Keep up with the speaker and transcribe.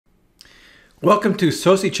Welcome to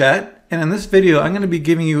SociChat, and in this video I'm going to be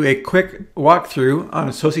giving you a quick walkthrough on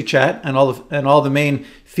SociChat and all the main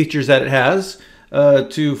features that it has.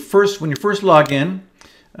 When you first log in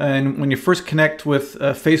and when you first connect with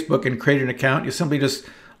Facebook and create an account, you simply just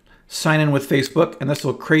sign in with Facebook, and this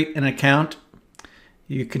will create an account.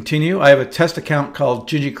 You continue. I have a test account called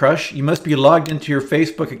Gingy Crush. You must be logged into your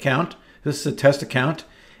Facebook account. This is a test account,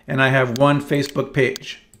 and I have one Facebook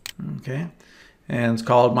page. Okay. And it's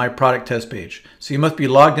called My Product Test Page. So you must be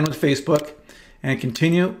logged in with Facebook, and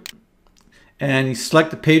continue, and you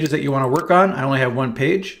select the pages that you want to work on. I only have one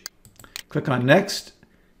page. Click on Next,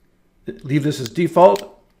 leave this as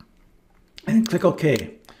default, and click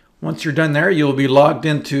OK. Once you're done there, you'll be logged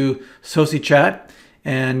into SociChat,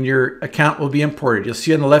 and your account will be imported. You'll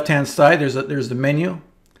see on the left-hand side, there's the menu.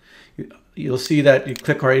 You'll see that you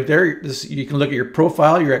click right there. You can look at your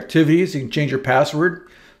profile, your activities. You can change your password.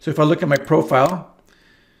 So if I look at my profile,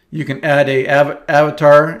 you can add a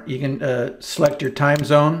avatar. You can select your time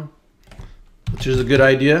zone, which is a good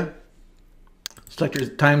idea. Select your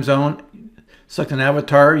time zone, select an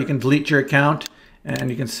avatar. You can delete your account, and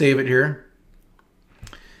you can save it here.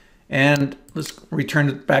 And let's return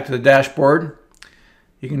it back to the dashboard.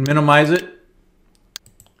 You can minimize it,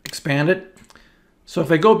 expand it. So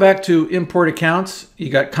if I go back to import accounts, you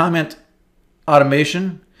got comment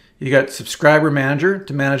automation. You got subscriber manager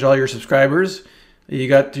to manage all your subscribers. You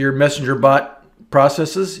got your messenger bot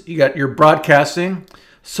processes. You got your broadcasting,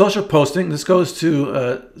 social posting. This goes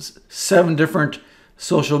to 7 different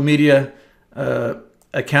social media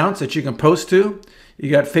accounts that you can post to.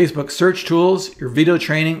 You got Facebook search tools, your video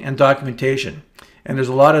training, and documentation. And there's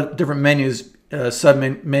a lot of different menus,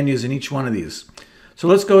 sub-menus in each one of these. So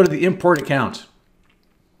let's go to the import account.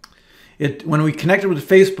 When we connected with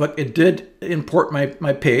Facebook, it did import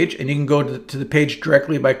my page, and you can go to the page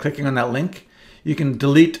directly by clicking on that link. You can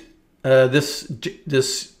delete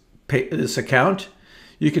this account.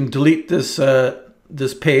 You can delete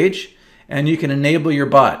this page, and you can enable your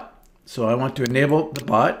bot. So I want to enable the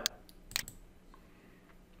bot.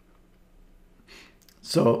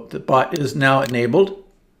 So the bot is now enabled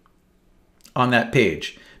on that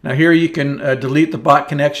page. Now here you can delete the bot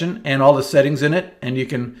connection and all the settings in it, and you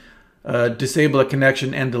can disable a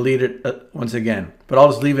connection and delete it once again, but I'll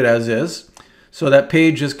just leave it as is. So that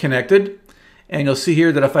page is connected, and you'll see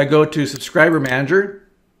here that if I go to subscriber manager,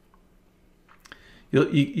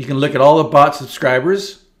 you can look at all the bot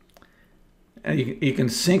subscribers, and you can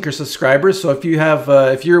sync your subscribers. So if you have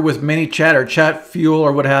if you're with ManyChat or Chatfuel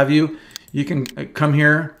or what have you, you can come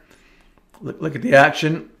here, look at the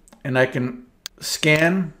action, and I can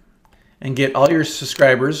scan and get all your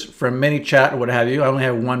subscribers from ManyChat or what have you. I only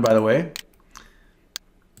have one, by the way.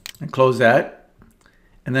 And close that.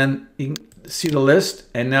 And then you can see the list,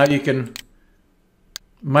 and now you can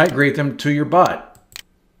migrate them to your bot.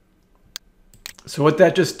 So what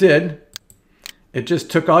that just did, it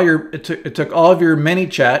just took all your it took all of your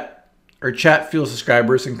ManyChat or Chatfuel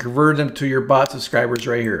subscribers and converted them to your bot subscribers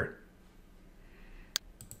right here.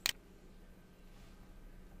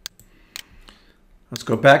 Let's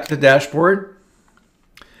go back to the dashboard.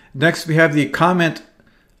 Next, we have the comment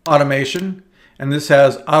automation, and this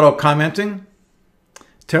has auto commenting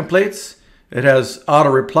templates. It has auto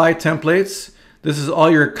reply templates. This is all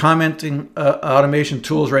your commenting automation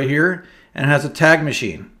tools right here, and it has a tag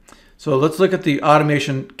machine. So let's look at the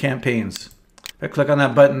automation campaigns. If I click on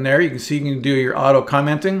that button there, you can see you can do your auto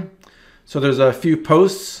commenting. So there's a few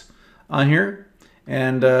posts on here,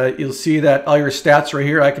 and you'll see that all your stats right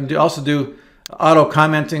here. I can also do auto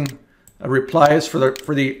commenting replies for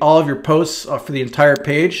all of your posts for the entire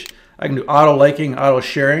page. I can do auto liking, auto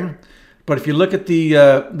sharing. But if you look at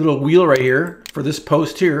the little wheel right here for this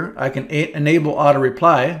post here, I can enable auto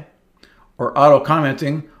reply or auto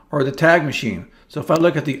commenting or the tag machine. So if I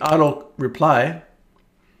look at the auto reply,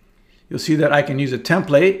 you'll see that I can use a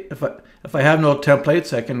template. If I have no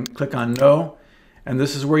templates, I can click on no, and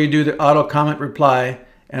this is where you do the auto comment reply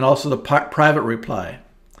and also the private reply.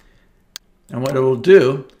 And what it will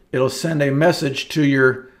do, it'll send a message to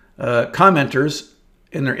your commenters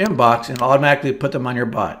in their inbox and automatically put them on your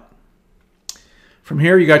bot. From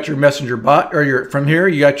here, you got your messenger bot, or from here,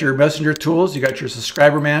 you got your messenger tools. You got your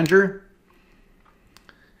subscriber manager.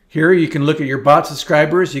 Here, you can look at your bot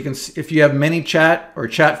subscribers. You can, if you have ManyChat or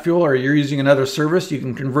Chatfuel, or you're using another service, you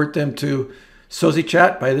can convert them to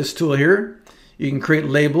SociChat by this tool here. You can create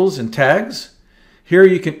labels and tags. Here,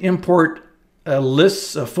 you can import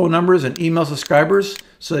lists of phone numbers and email subscribers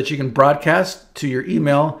so that you can broadcast to your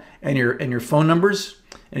email and your phone numbers,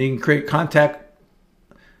 and you can create contact.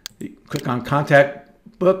 You click on contact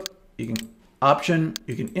book, you can option,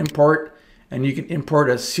 you can import, and you can import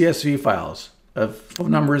as CSV files of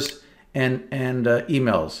phone numbers and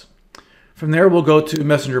emails. From there, we'll go to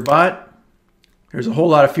Messenger Bot. There's a whole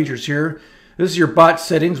lot of features here. This is your bot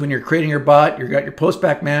settings when you're creating your bot. You've got your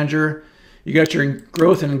postback manager. You got your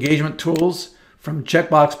growth and engagement tools from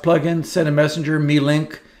checkbox plugin, send a messenger, me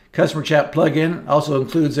link, customer chat plugin. Also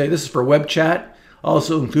includes this is for web chat.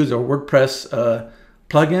 Also includes a WordPress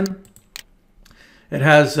plugin. It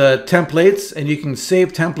has templates, and you can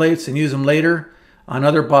save templates and use them later on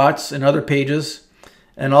other bots and other pages.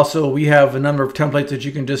 And also we have a number of templates that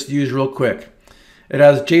you can just use real quick. It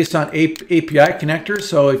has JSON API connector,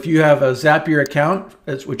 so if you have a Zapier account,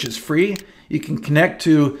 which is free, you can connect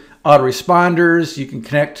to autoresponders, you can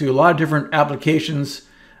connect to a lot of different applications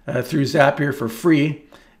through Zapier for free,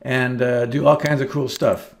 and do all kinds of cool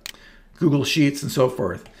stuff. Google Sheets and so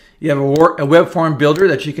forth. You have a web form builder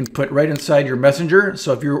that you can put right inside your messenger,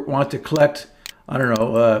 so if you want to collect, I don't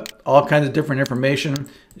know, all kinds of different information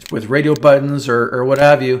with radio buttons or what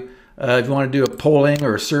have you, if you want to do a polling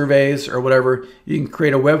or surveys or whatever, you can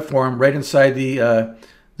create a web form right inside the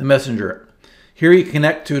messenger. Here you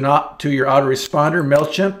connect to your autoresponder,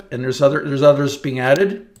 MailChimp, and there's others being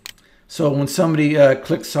added. So when somebody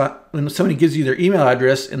when somebody gives you their email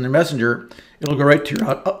address in their messenger, it'll go right to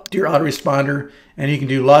your autoresponder, and you can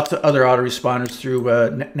do lots of other autoresponders through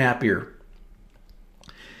Napier.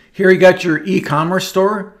 Here you got your e-commerce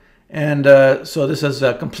store. And so this is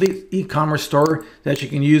a complete e-commerce store that you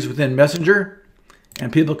can use within Messenger,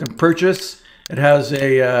 and people can purchase. It has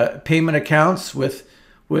a payment accounts with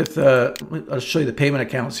I'll show you the payment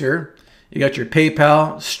accounts here. You got your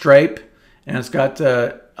PayPal, Stripe, and it's got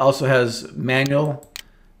also has manual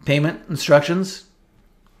payment instructions.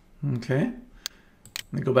 Okay,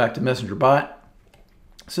 let me go back to Messenger Bot.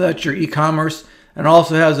 So that's your e-commerce, and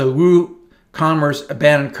also has a WooCommerce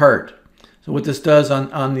abandoned cart. So what this does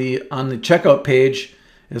on the checkout page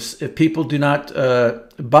is if people do not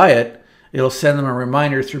buy it, it'll send them a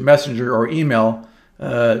reminder through Messenger or email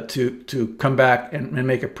to come back and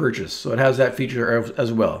make a purchase. So it has that feature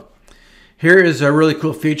as well. Here is a really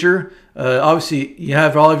cool feature. Obviously, you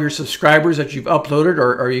have all of your subscribers that you've uploaded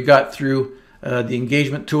or you got through the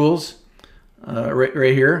engagement tools right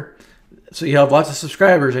here. So you have lots of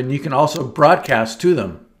subscribers, and you can also broadcast to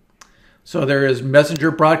them. So there is Messenger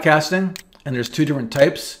broadcasting, and there's two different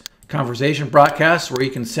types. Conversation broadcasts, where you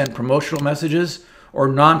can send promotional messages, or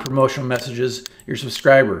non-promotional messages to your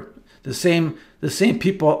subscriber. The same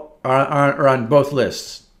people are on both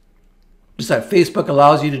lists. Just that Facebook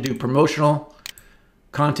allows you to do promotional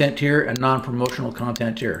content here and non-promotional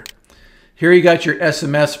content here. Here you got your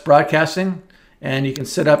SMS broadcasting, and you can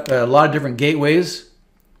set up a lot of different gateways.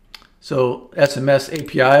 So SMS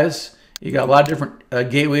APIs, you got a lot of different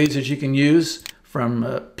gateways that you can use, from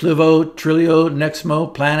Plivo, Trilio,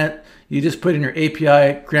 Nexmo, Planet. You just put in your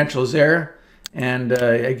API credentials there, and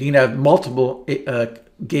you can have multiple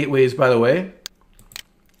gateways, by the way.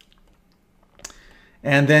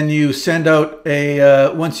 And then you send out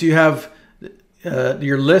once you have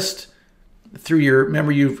your list through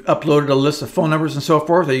remember you've uploaded a list of phone numbers and so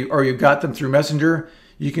forth, or you've got them through Messenger,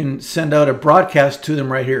 you can send out a broadcast to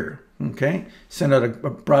them right here. Okay, send out a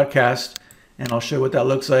broadcast, and I'll show you what that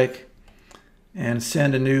looks like. And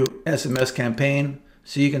send a new SMS campaign.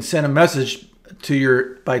 So you can send a message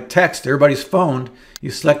to by text to everybody's phone. You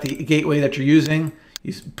select the gateway that you're using.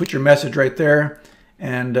 You put your message right there,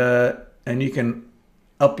 and you can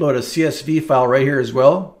upload a CSV file right here as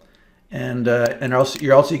well. And also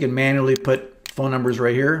you can manually put phone numbers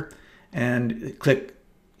right here, and click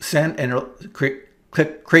send, and it'll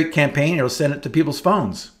click create campaign. It'll send it to people's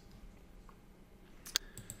phones.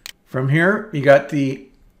 From here, you got the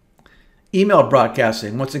email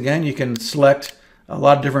broadcasting. Once again, you can select a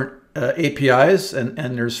lot of different APIs, and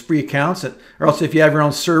there's free accounts. Or also, if you have your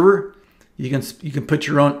own server, you can put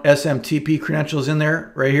your own SMTP credentials in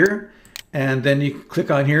there right here, and then you click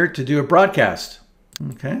on here to do a broadcast.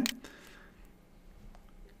 Okay,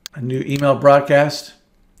 a new email broadcast.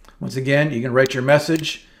 Once again, you can write your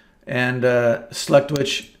message and select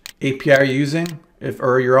which API you're using,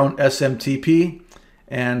 or your own SMTP,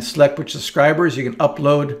 and select which subscribers. You can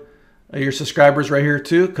upload your subscribers right here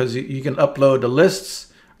too, because you can upload the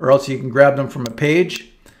lists, or else you can grab them from a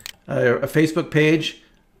page, a Facebook page,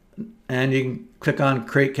 and you can click on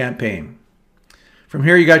create campaign. From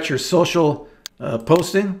here you got your social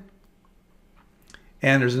posting,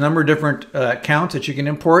 and there's a number of different accounts that you can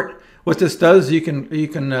import. What this does, you can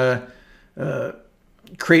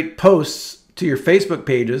create posts to your Facebook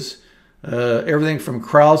pages, everything from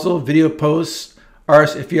carousel, video posts.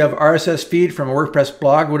 If you have RSS feed from a WordPress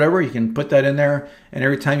blog, whatever, you can put that in there. And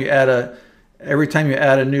every time you add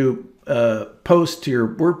a new post to your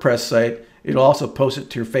WordPress site, it'll also post it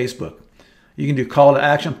to your Facebook. You can do call to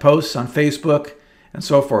action posts on Facebook and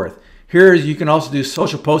so forth. Here you can also do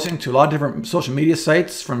social posting to a lot of different social media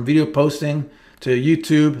sites, from video posting to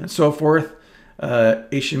YouTube and so forth,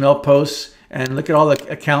 HTML posts, and look at all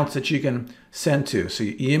the accounts that you can send to. So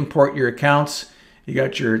you import your accounts. You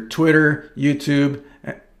got your Twitter, YouTube,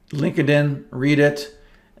 LinkedIn, Reddit,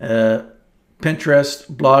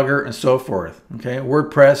 Pinterest, Blogger, and so forth. Okay,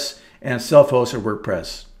 WordPress and self-hosted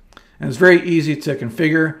WordPress, and it's very easy to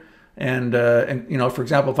configure. And you know, for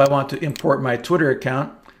example, if I want to import my Twitter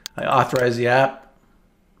account, I authorize the app.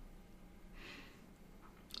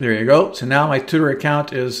 There you go. So now my Twitter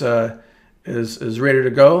account is ready to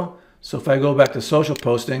go. So if I go back to social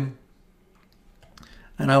posting,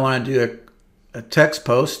 and I want to do a text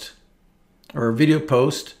post, or a video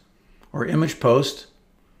post, or image post,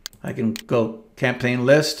 I can go campaign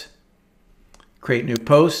list, create new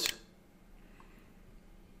post,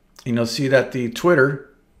 and you'll see that the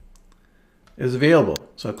Twitter is available.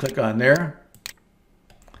 So I click on there,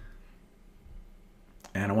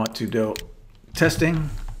 and I want to do testing.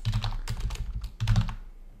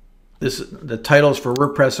 The title is for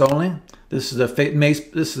WordPress only. This is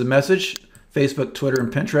the message: Facebook, Twitter,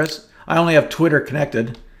 and Pinterest. I only have Twitter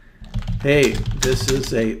connected. Hey, this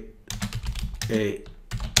is a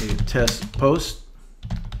test post.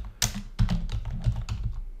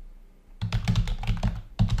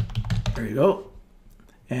 There you go.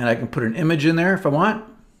 And I can put an image in there if I want.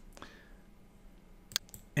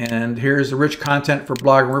 And here's the rich content for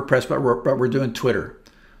blog and WordPress, but we're doing Twitter.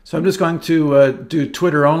 So I'm just going to do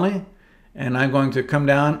Twitter only, and I'm going to come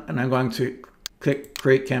down and I'm going to click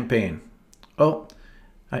Create Campaign. Oh,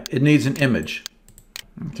 it needs an image.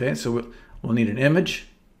 Okay, so we'll need an image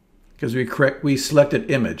because we selected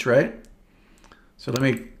image, right? So let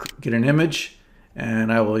me get an image,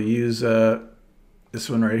 and I will use this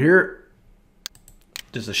one right here.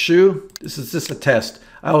 Just a shoe. This is just a test.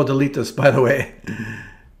 I will delete this, by the way.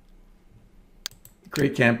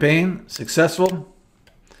 Create campaign, successful.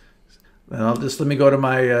 And let me go to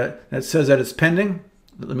my, that says that it's pending.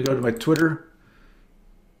 Let me go to my Twitter.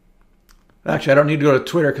 Actually, I don't need to go to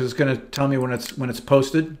Twitter because it's going to tell me when it's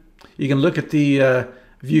posted. You can look at the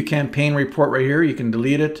view campaign report right here. You can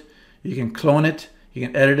delete it. You can clone it. You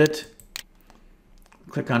can edit it.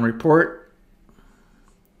 Click on report.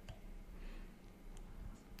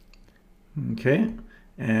 Okay,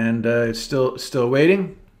 and it's still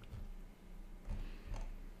waiting.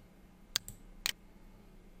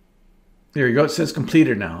 There you go. It says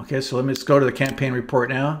completed now. Okay, so let me just go to the campaign report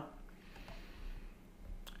now,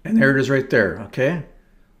 and there it is right there. Okay,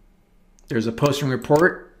 there's a posting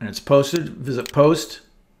report, and it's posted. Visit post.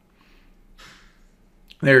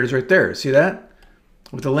 There it is right there. See that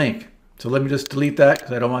with the link. So let me just delete that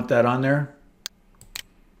because I don't want that on there.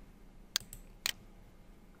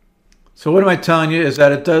 So what am I telling you is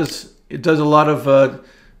that it does a lot of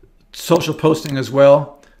social posting as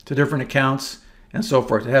well to different accounts and so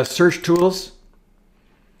forth. It has search tools.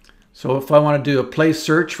 So if I want to do a place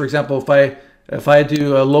search, for example, if I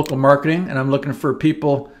do local marketing and I'm looking for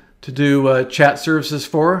people to do chat services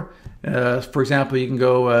for example, you can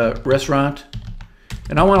go restaurant,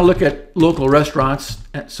 and I want to look at local restaurants,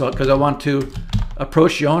 so because I want to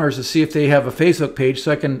approach the owners to see if they have a Facebook page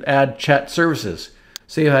so I can add chat services.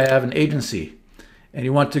 Say if I have an agency and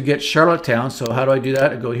you want to get Charlottetown, so how do I do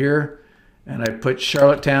that? I go here and I put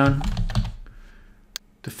Charlottetown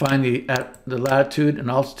to find the latitude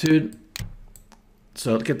and altitude.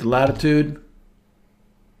 So get the latitude,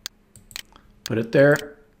 put it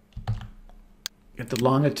there, get the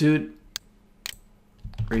longitude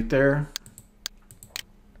right there,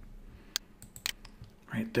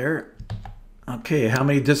 right there. Okay, how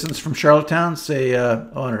many distance from Charlottetown? Say,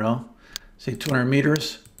 oh, I don't know. Say 200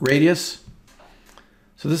 meters radius.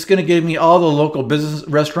 So this is going to give me all the local business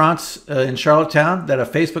restaurants in Charlottetown that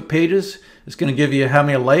have Facebook pages. It's going to give you how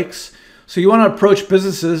many likes. So you want to approach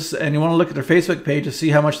businesses and you want to look at their Facebook page to see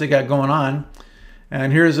how much they got going on.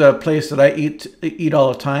 And here's a place that I eat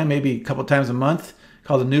all the time, maybe a couple times a month,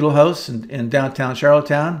 called the Noodle House in downtown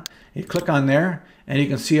Charlottetown. You click on there and you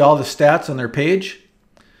can see all the stats on their page.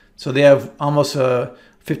 So they have almost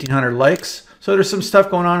 1,500 likes. So there's some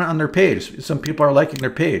stuff going on their page. Some people are liking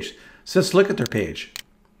their page. So let's look at their page.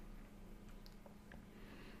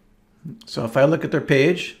 So if I look at their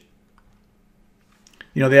page,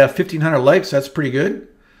 you know, they have 1,500 likes. That's pretty good.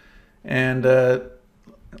 And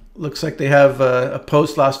looks like they have a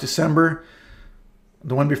post last December.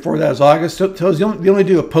 The one before that is August. So they only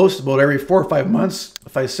do a post about every 4 or 5 months.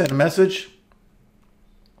 If I send a message,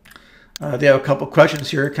 they have a couple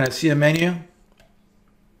questions here. Can I see a menu?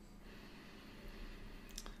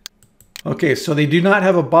 Okay, so they do not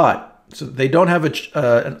have a bot. So they don't have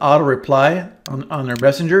an auto reply on their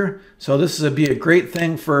messenger. So this would be a great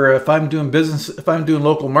thing for if I'm doing business, if I'm doing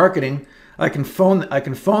local marketing, I can phone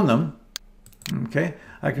them. Okay,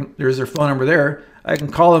 there's their phone number there. I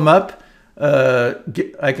can call them up.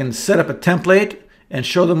 I can set up a template and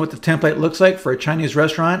show them what the template looks like for a Chinese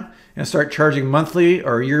restaurant and start charging monthly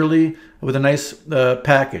or yearly with a nice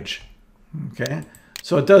package. Okay,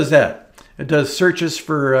 so it does that. It does searches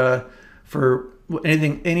for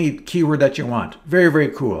anything, any keyword that you want. Very, very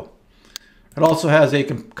cool. It also has a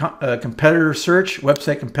competitor search,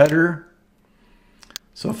 website competitor.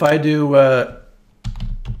 So if I do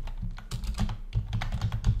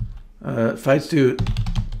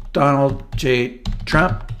Donald J.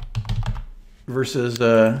 Trump versus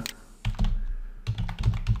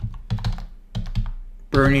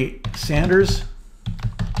Bernie Sanders,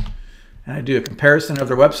 and I do a comparison of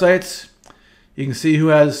their websites, you can see who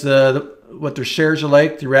has what their shares are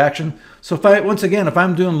like, the reaction. So if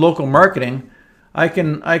I'm doing local marketing, I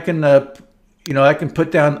can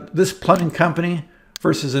put down this plumbing company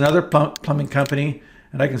versus another plumbing company,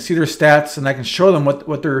 and I can see their stats, and I can show them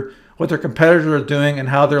what their competitors are doing and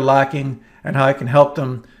how they're lacking, and how I can help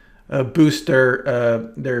them boost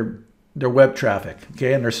their web traffic,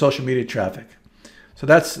 okay, and their social media traffic. So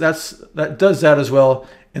that does that as well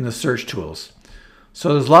in the search tools.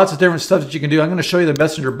 So there's lots of different stuff that you can do. I'm going to show you the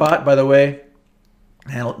messenger bot, by the way,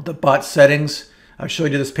 and the bot settings. I've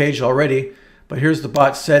showed you this page already, but here's the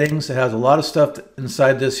bot settings. It has a lot of stuff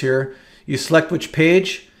inside this here. You select which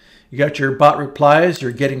page. You got your bot replies,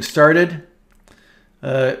 your getting started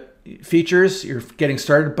features, your getting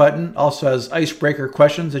started button. Also has icebreaker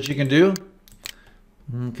questions that you can do.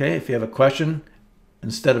 Okay, if you have a question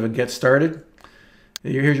instead of a get started.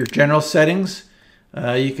 Here's your general settings.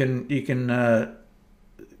 You can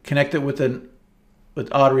connect it with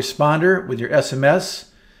autoresponder, with your SMS,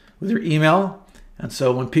 with your email. And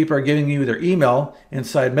so when people are giving you their email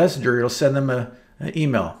inside Messenger, it'll send them an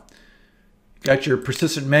email. You got your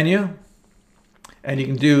persistent menu, and you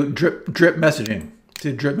can do drip messaging.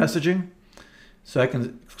 Do drip messaging. So I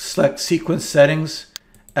can select sequence settings,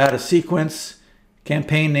 add a sequence,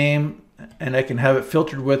 campaign name, and I can have it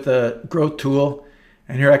filtered with a growth tool.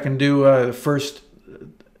 And here I can do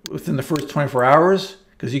within the first 24 hours,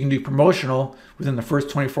 because you can do promotional within the first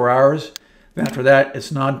 24 hours. Then after that,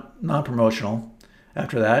 it's non-promotional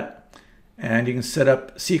after that. And you can set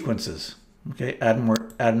up sequences. Okay, add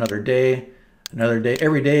another day,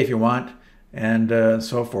 every day if you want, and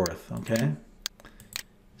so forth. Okay,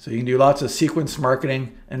 so you can do lots of sequence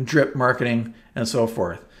marketing and drip marketing and so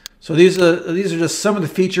forth. So these are just some of the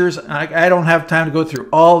features. I don't have time to go through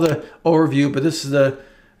all the overview, but this is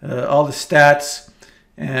all the stats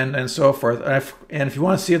and so forth. And if you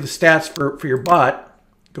want to see the stats for your bot,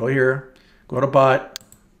 go here, go to bot.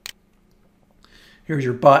 Here's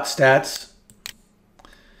your bot stats,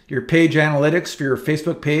 your page analytics for your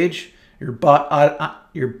Facebook page, your bot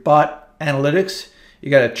analytics.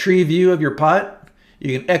 You got a tree view of your bot.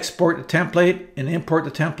 You can export the template and import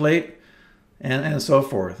the template, and so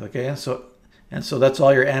forth. Okay, and so that's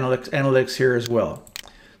all your analytics here as well.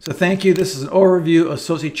 So thank you. This is an overview of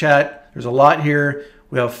SociChat. There's a lot here.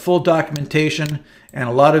 We have full documentation and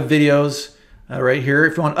a lot of videos right here.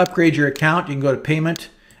 If you want to upgrade your account, you can go to payment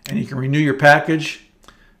and you can renew your package,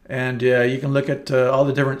 and you can look at all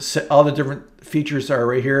the different features that are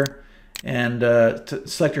right here, and to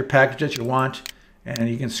select your package that you want, and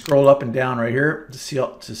you can scroll up and down right here to see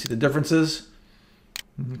the differences.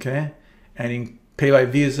 Okay, and you can pay by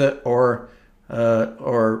Visa or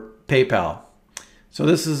PayPal. So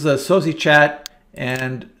this is SociChat,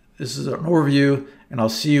 and this is an overview, and I'll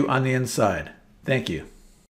see you on the inside. Thank you.